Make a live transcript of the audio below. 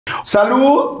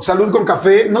Salud, salud con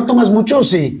café. ¿No tomas mucho o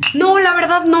sí? No, la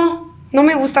verdad no. No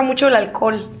me gusta mucho el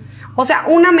alcohol. O sea,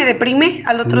 una me deprime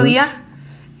al otro día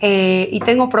y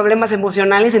tengo problemas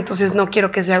emocionales, entonces no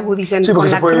quiero que se agudicen con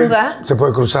la cruda. Se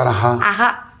puede cruzar, ajá.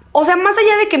 Ajá. O sea, más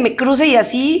allá de que me cruce y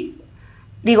así,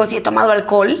 digo, sí he tomado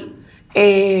alcohol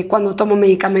cuando tomo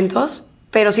medicamentos,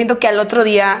 pero siento que al otro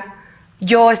día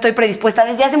yo estoy predispuesta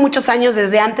desde hace muchos años,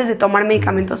 desde antes de tomar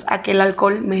medicamentos, a que el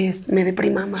alcohol me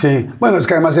deprima más. Sí, bueno, es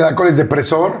que además el alcohol es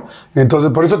depresor, entonces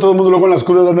por eso todo el mundo luego en las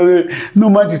crudas anda de no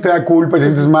manches, te da culpa y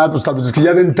sientes mal, pues tal vez es que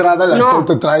ya de entrada el alcohol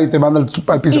te trae y te manda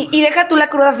al piso. Y deja tú la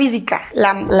cruda física,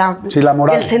 la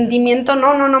moral. El sentimiento,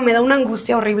 no, me da una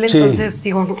angustia horrible, entonces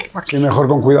digo, no, aquí. Sí, mejor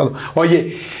con cuidado.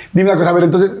 Oye, dime una cosa, a ver,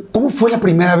 entonces, ¿cómo fue la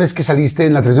primera vez que saliste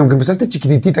en la televisión? Que empezaste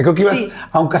chiquitita, creo que ibas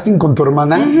a un casting con tu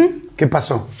hermana. ¿Qué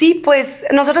pasó? Sí, pues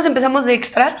nosotros empezamos de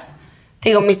extras. Te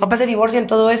digo, mis papás se divorcian,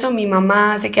 todo eso. Mi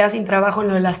mamá se queda sin trabajo en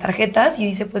lo de las tarjetas y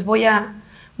dice, pues voy a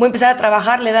empezar a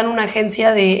trabajar. Le dan una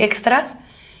agencia de extras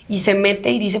y se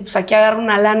mete y dice, pues aquí agarro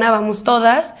una lana, vamos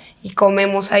todas y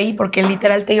comemos ahí, porque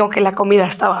literal te digo que la comida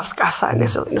estaba escasa en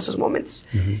esos momentos.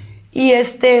 Y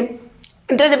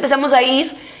entonces empezamos a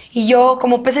ir. Y yo,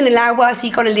 como pez en el agua,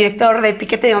 así con el director de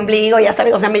piquete de ombligo, ya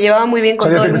sabes, o sea, me llevaba muy bien con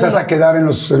todo el mundo. ¿Te empezaste a quedar en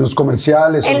los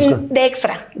comerciales? De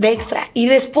extra. Y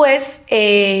después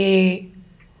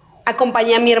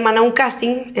acompañé a mi hermana a un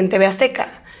casting en TV Azteca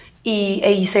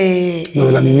e hice... Lo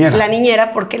de la niñera. La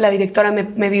niñera, porque la directora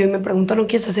me vio y me preguntó, ¿no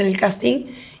quieres hacer el casting?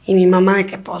 Y mi mamá de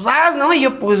que, pues vas, ¿no? Y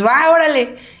yo, pues va,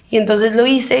 órale. Y entonces lo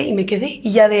hice y me quedé.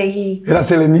 Y ya de ahí... Era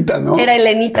Selenita, ¿no? Era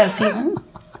Elenita, sí.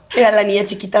 Era la niña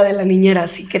chiquita de la niñera,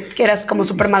 así que eras como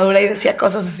súper madura y decía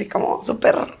cosas así como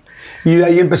súper... Y de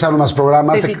ahí empezaron más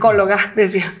programas. De psicóloga,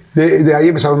 decía. De ahí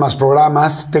empezaron más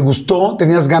programas. ¿Te gustó?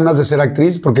 ¿Tenías ganas de ser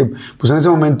actriz? Porque pues en ese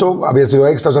momento había sido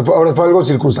extra. O sea, ahora fue algo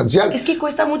circunstancial. Es que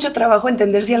cuesta mucho trabajo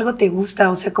entender si algo te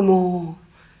gusta. O sea, como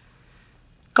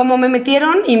me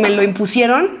metieron y me lo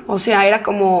impusieron. O sea, era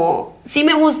como... Sí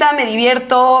me gusta, me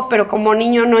divierto, pero como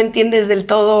niño no entiendes del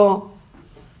todo...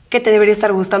 que te debería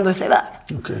estar gustando a esa edad.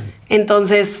 Okay.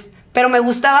 Entonces, pero me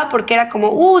gustaba porque era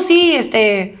como, sí,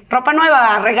 ropa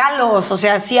nueva, regalos. O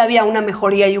sea, sí había una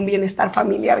mejoría y un bienestar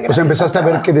familiar. O sea, empezaste a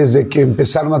ver que desde que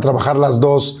empezaron a trabajar las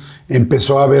dos,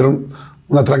 empezó a haber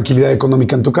una tranquilidad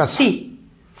económica en tu casa. Sí,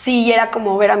 y era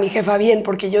como ver a mi jefa bien,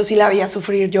 porque yo sí la veía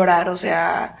sufrir, llorar. O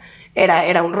sea,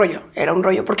 era un rollo.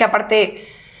 Porque aparte...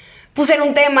 puse en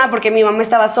un tema porque mi mamá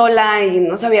estaba sola y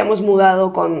nos habíamos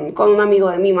mudado con un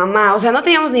amigo de mi mamá. O sea, no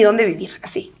teníamos ni dónde vivir,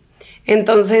 así.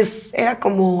 Entonces, era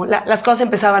como... las cosas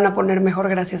empezaban a poner mejor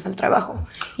gracias al trabajo.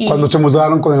 Y cuando se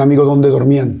mudaron con el amigo, ¿dónde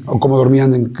dormían? ¿O cómo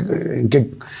dormían? ¿En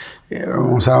qué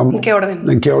orden?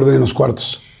 ¿En qué orden en los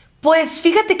cuartos? Pues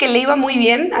fíjate que le iba muy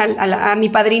bien a mi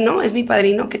padrino. Es mi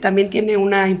padrino, que también tiene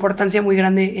una importancia muy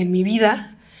grande en mi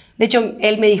vida. De hecho,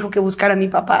 él me dijo que buscara a mi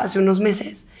papá hace unos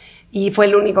meses. Y fue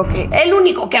el único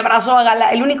que abrazó a Gala,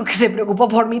 el único que se preocupó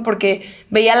por mí, porque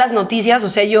veía las noticias. O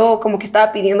sea, yo como que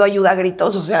estaba pidiendo ayuda a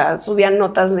gritos. O sea, subían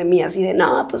notas de mí así de,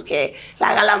 no, pues que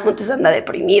la Gala Montes anda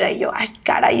deprimida. Y yo, ay,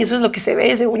 caray, eso es lo que se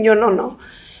ve, según yo, no.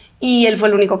 Y él fue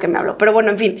el único que me habló. Pero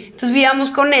bueno, en fin, entonces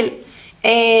vivíamos con él.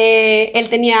 Él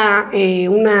tenía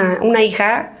una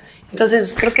hija.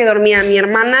 Entonces creo que dormía mi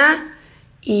hermana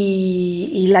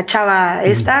y la chava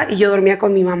esta, y yo dormía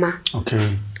con mi mamá. Ok.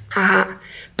 Ajá.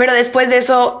 Pero después de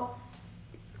eso,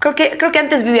 creo que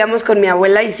antes vivíamos con mi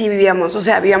abuela y sí vivíamos, o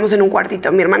sea, vivíamos en un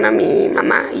cuartito, mi hermana, mi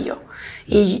mamá y yo.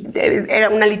 Y era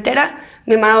una litera,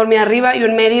 mi hermana dormía arriba, yo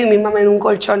en medio y mi mamá en un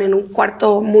colchón, en un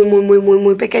cuarto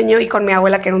muy pequeño, y con mi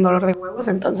abuela que era un dolor de huevos.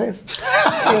 Entonces,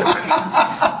 sí,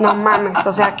 no mames,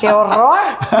 o sea, qué horror.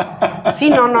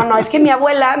 Sí, no, es que mi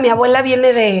abuela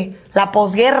viene de la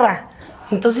posguerra.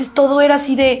 Entonces todo era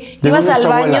así de... ibas al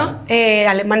baño,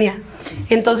 Alemania.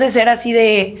 Entonces era así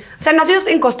de... O sea, nació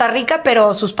en Costa Rica,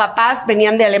 pero sus papás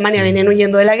venían de Alemania, venían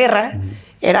huyendo de la guerra.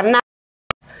 Eran nada.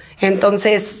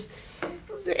 Entonces,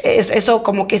 eso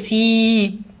como que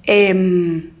sí...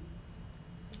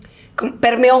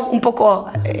 permeó un poco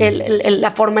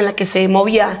la forma en la que se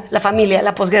movía la familia,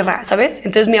 la posguerra, ¿sabes?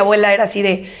 Entonces mi abuela era así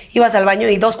de... ibas al baño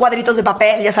y 2 cuadritos de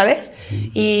papel, ya sabes.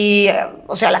 Y,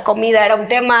 o sea, la comida era un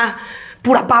tema...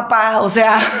 pura papa, o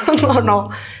sea, no.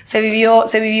 Se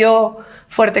vivió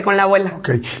fuerte con la abuela.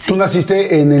 Ok. Sí. Tú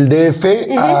naciste en el DF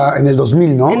en el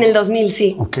 2000, ¿no? En el 2000,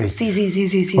 sí. Ok. Sí.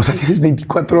 O sea, tienes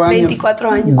 24 años.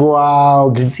 24 años.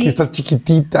 Guau, que estás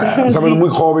chiquitita. O sea, bueno, muy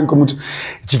joven,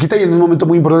 chiquita y en un momento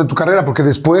muy importante de tu carrera, porque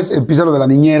después empieza lo de la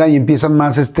niñera y empian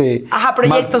más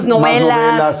proyectos,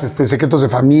 novelas. Secretos de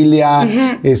familia,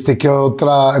 ¿qué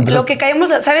otra? Lo que caemos,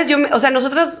 ¿sabes? O sea,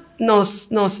 nosotros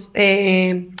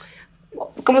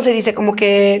 ¿cómo se dice? Como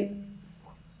que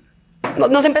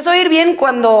nos empezó a ir bien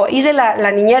cuando hice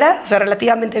la niñera, o sea,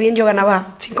 relativamente bien. Yo ganaba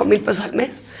 5,000 pesos al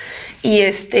mes. Y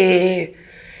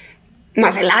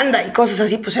más el anda y cosas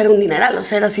así, pues era un dineral. O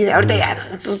sea, era así de ahorita ya,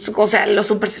 o sea, los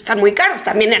supers están muy caros.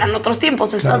 También eran otros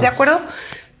tiempos, ¿estás de acuerdo?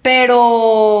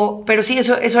 Pero sí,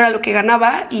 eso era lo que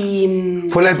ganaba. Y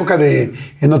 ¿fue la época de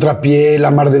En Otra Piel,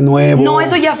 Amar de Nuevo? no,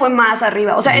 eso ya fue más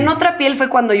arriba. O sea, En Otra Piel fue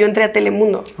cuando yo entré a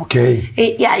Telemundo. Ok.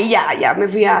 Y ahí ya me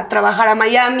fui a trabajar a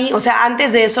Miami. O sea,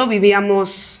 antes de eso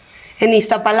vivíamos en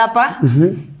Iztapalapa.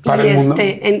 Para el mundo.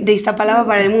 De Iztapalapa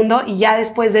para el mundo. Y ya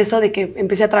después de eso, de que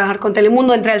empecé a trabajar con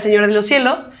Telemundo, entré al Señor de los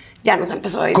Cielos, ya nos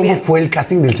empezó a ir ¿Cómo bien. fue el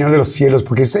casting del Señor de los Cielos?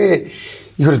 Porque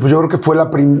híjole, pues yo creo que fue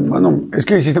bueno, es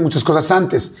que hiciste muchas cosas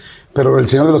antes, pero el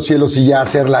Señor de los Cielos y ya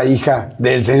ser la hija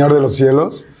del Señor de los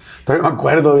Cielos. Todavía me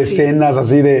acuerdo de escenas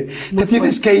así de, te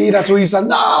tienes que ir a Suiza.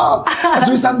 No, a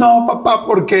Suiza no, papá,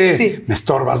 porque me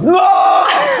estorbas. ¡No!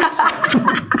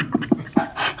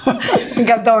 Me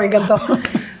encantó.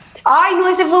 Ay, no,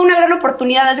 ese fue una gran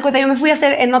oportunidad. Haz de cuenta, yo me fui a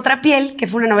hacer En Otra Piel, que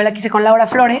fue una novela que hice con Laura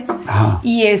Flores.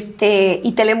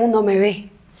 Y Telemundo me ve.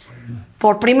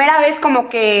 Por primera vez, como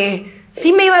que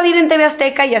sí me iba bien en TV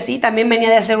Azteca y así. También venía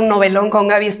de hacer un novelón con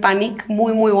Gaby Spanik,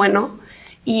 muy, muy bueno.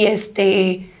 Y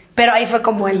pero ahí fue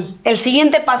como el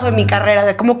siguiente paso de mi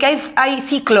carrera. Como que hay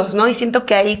ciclos, ¿no? Y siento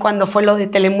que ahí, cuando fue lo de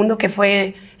Telemundo, que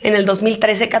fue en el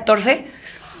 2013-14,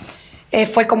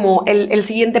 fue como el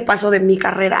siguiente paso de mi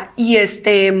carrera. Y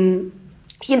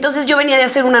entonces yo venía de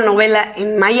hacer una novela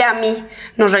en Miami,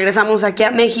 nos regresamos aquí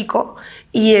a México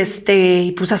y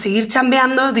pues a seguir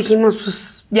chambeando. Dijimos,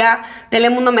 pues ya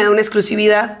Telemundo me da una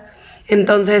exclusividad,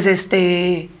 entonces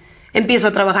empiezo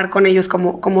a trabajar con ellos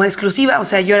como exclusiva. O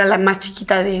sea, yo era la más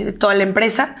chiquita de toda la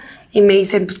empresa y me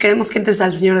dicen, pues queremos que entres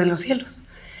al Señor de los Cielos.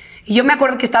 Y yo me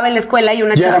acuerdo que estaba en la escuela y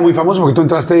una chava... Ya era muy famoso porque tú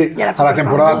entraste a la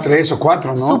temporada 3 o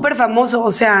 4, ¿no? Súper famoso.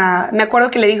 O sea, me acuerdo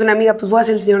que le dije a una amiga, pues voy a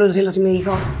ser el Señor de los Cielos. Y me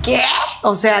dijo, ¿qué?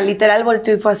 O sea, literal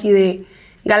volteó y fue así de...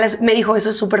 Gala, me dijo, eso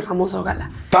es súper famoso,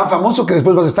 Gala. Tan famoso que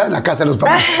después vas a estar en la casa de los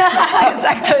famosos.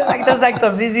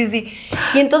 Exacto. Sí.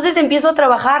 Y entonces empiezo a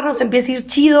trabajar, nos empieza a ir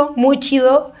chido, muy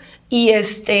chido. Y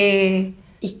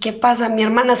 ¿y qué pasa? Mi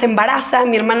hermana se embaraza.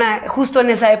 Mi hermana justo en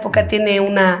esa época tiene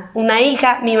una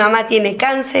hija. Mi mamá tiene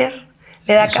cáncer.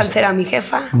 Le da cáncer a mi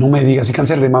jefa. No me digas, ¿y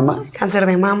cáncer de mama? Cáncer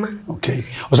de mama. Ok.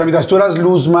 O sea, mientras tú eras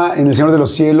Luzma en El Señor de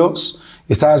los Cielos,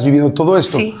 estabas viviendo todo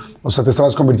esto. Sí. O sea, te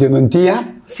estabas convirtiendo en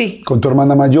tía. Sí. Con tu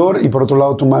hermana mayor y por otro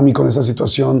lado tu mami con esa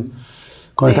situación,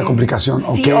 con esta complicación.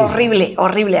 Sí, okay.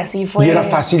 horrible, así fue. ¿Y era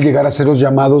fácil llegar a hacer los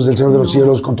llamados del Señor de los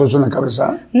Cielos con todo eso en la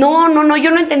cabeza? No,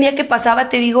 yo no entendía qué pasaba.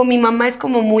 Te digo, mi mamá es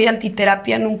como muy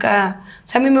antiterapia, nunca... O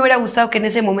sea, a mí me hubiera gustado que en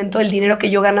ese momento el dinero que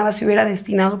yo ganaba se hubiera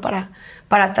destinado para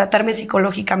tratarme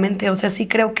psicológicamente. O sea, sí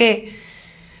creo que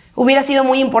hubiera sido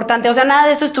muy importante. O sea, nada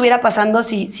de esto estuviera pasando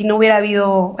si no hubiera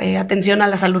habido atención a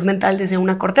la salud mental desde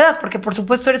una corta edad. Porque, por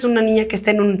supuesto, eres una niña que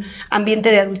está en un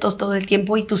ambiente de adultos todo el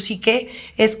tiempo y tu psique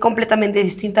es completamente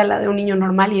distinta a la de un niño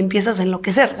normal y empiezas a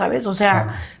enloquecer, ¿sabes? O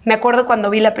sea, me acuerdo cuando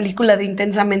vi la película de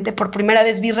Intensamente, por primera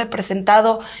vez vi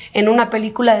representado en una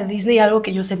película de Disney algo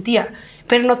que yo sentía,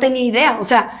 pero no tenía idea. O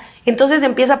sea, entonces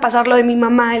empieza a pasar lo de mi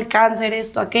mamá, el cáncer,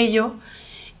 esto, aquello,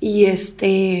 y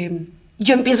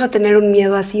yo empiezo a tener un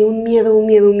miedo así, un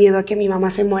miedo a que mi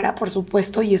mamá se muera, por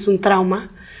supuesto, y es un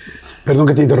trauma. Perdón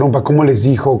que te interrumpa, ¿cómo les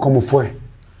dijo? ¿Cómo fue?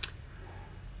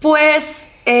 Pues,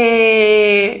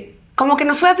 como que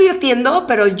nos fue advirtiendo,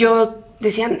 pero yo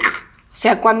decía, nah. O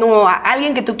sea, cuando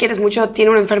alguien que tú quieres mucho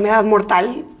tiene una enfermedad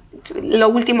mortal, lo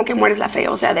último que muere es la fe.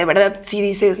 O sea, de verdad, si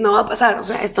dices, no va a pasar, o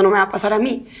sea, esto no me va a pasar a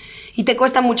mí. Y te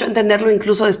cuesta mucho entenderlo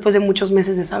incluso después de muchos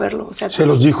meses de saberlo. O sea, ¿se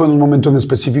los dijo en un momento en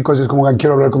específico? Así es como,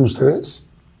 quiero hablar con ustedes.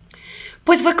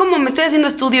 Pues fue como, me estoy haciendo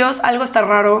estudios, algo está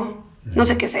raro, no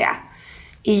sé qué sea.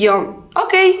 Y yo,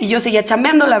 ok. Y yo seguía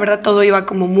chambeando, la verdad todo iba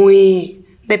como muy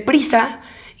deprisa.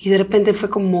 Y de repente fue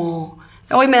como,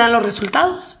 hoy me dan los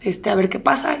resultados, a ver qué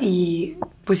pasa. Y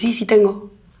pues sí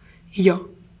tengo. Y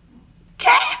yo, ¿qué?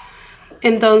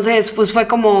 Entonces, pues fue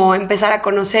como empezar a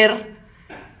conocer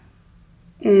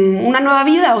una nueva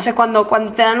vida. O sea, cuando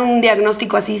te dan un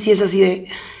diagnóstico así, sí es así de,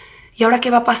 ¿y ahora qué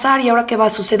va a pasar? ¿Y ahora qué va a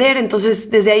suceder? Entonces,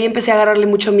 desde ahí empecé a agarrarle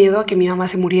mucho miedo a que mi mamá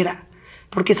se muriera,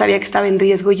 porque sabía que estaba en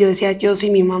riesgo. Y yo decía, yo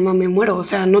sin mi mamá me muero. O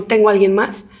sea, no tengo a alguien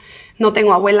más. No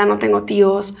tengo abuela, no tengo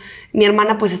tíos. Mi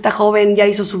hermana pues está joven, ya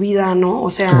hizo su vida, ¿no?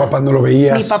 O sea... ¿Tu papá no lo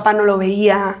veías? Mi papá no lo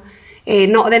veía.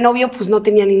 No, de novio pues no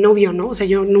tenía ni novio, ¿no? O sea,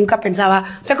 yo nunca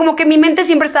pensaba... O sea, como que mi mente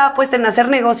siempre estaba puesta en hacer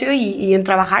negocio y en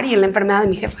trabajar y en la enfermedad de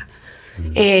mi jefa.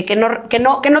 Que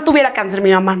no tuviera cáncer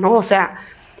mi mamá, ¿no? O sea,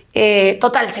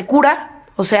 total, se cura.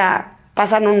 O sea,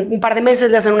 pasan un par de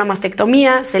meses, le hacen una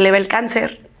mastectomía, se le ve el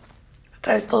cáncer.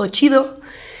 otra vez todo chido.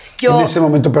 En ese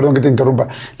momento, perdón que te interrumpa,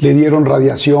 ¿le dieron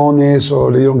radiaciones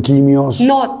o le dieron quimios?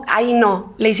 No, ahí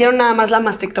no. Le hicieron nada más la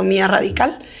mastectomía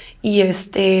radical y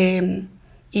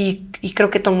y creo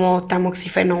que tomó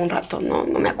tamoxifeno un rato, no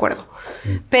me acuerdo.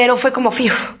 Pero fue como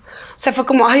fiu. O sea, fue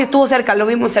como, ay, estuvo cerca, lo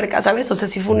vimos cerca, ¿sabes? O sea,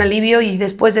 sí fue un alivio y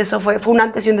después de eso fue un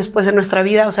antes y un después en nuestra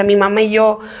vida. O sea, mi mamá y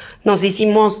yo nos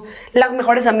hicimos las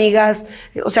mejores amigas.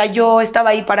 O sea, yo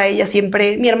estaba ahí para ella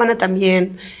siempre, mi hermana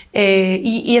también.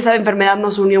 Y esa enfermedad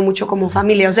nos unió mucho como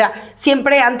familia. O sea,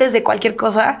 siempre antes de cualquier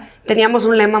cosa teníamos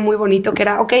un lema muy bonito que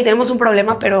era, ok, tenemos un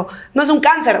problema, pero no es un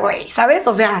cáncer, güey, ¿sabes?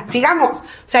 O sea, sigamos. O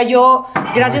sea, yo,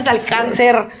 gracias al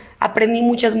cáncer, aprendí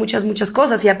muchas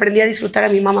cosas y aprendí a disfrutar a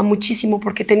mi mamá muchísimo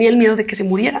porque tenía el miedo de que se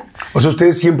muriera. O sea,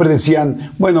 ustedes siempre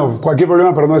decían, bueno, cualquier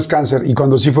problema, pero no es cáncer. Y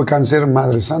cuando sí fue cáncer,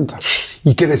 Madre Santa.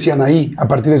 ¿Y qué decían ahí? A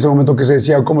partir de ese momento, ¿qué se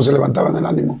decía? ¿Cómo se levantaban el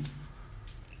ánimo?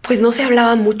 Pues no se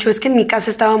hablaba mucho. Es que en mi casa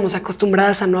estábamos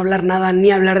acostumbradas a no hablar nada ni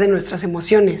hablar de nuestras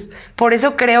emociones. Por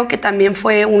eso creo que también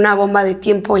fue una bomba de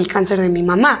tiempo el cáncer de mi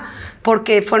mamá,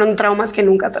 porque fueron traumas que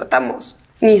nunca tratamos.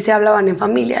 Ni se hablaban en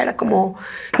familia, era como...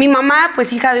 Mi mamá,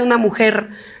 pues hija de una mujer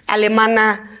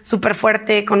alemana súper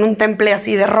fuerte, con un temple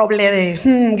así de roble,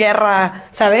 de guerra,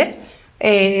 ¿sabes?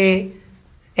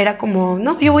 Era como,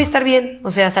 no, yo voy a estar bien, o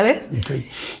sea, ¿sabes? Okay.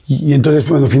 Y entonces,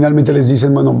 bueno, finalmente les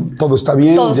dicen, bueno, todo está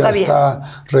bien, todo ya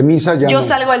está remisa, ya yo no...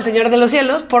 salgo al Señor de los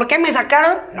Cielos. ¿Por qué me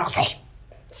sacaron? No sé.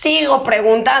 Sigo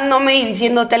preguntándome y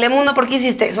diciendo, Telemundo, ¿por qué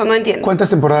hiciste eso? No entiendo. ¿Cuántas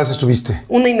temporadas estuviste?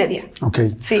 1.5. Ok.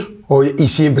 Sí. Oye, ¿y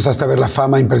sí empezaste a ver la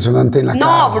fama impresionante en la cara?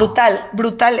 No,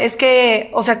 brutal. Es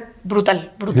que, o sea,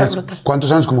 brutal.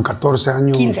 ¿Cuántos años? ¿Como 14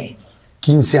 años? 15.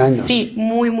 15 años. Sí,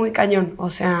 muy cañón. O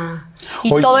sea,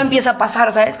 y todo empieza a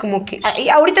pasar, ¿sabes? Como que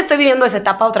ahorita estoy viviendo esa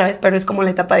etapa otra vez, pero es como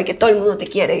la etapa de que todo el mundo te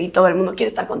quiere y todo el mundo quiere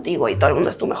estar contigo y todo el mundo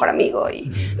es tu mejor amigo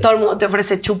y todo el mundo te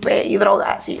ofrece chupe y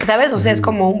drogas, y, ¿sabes? O sea, es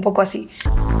como un poco así.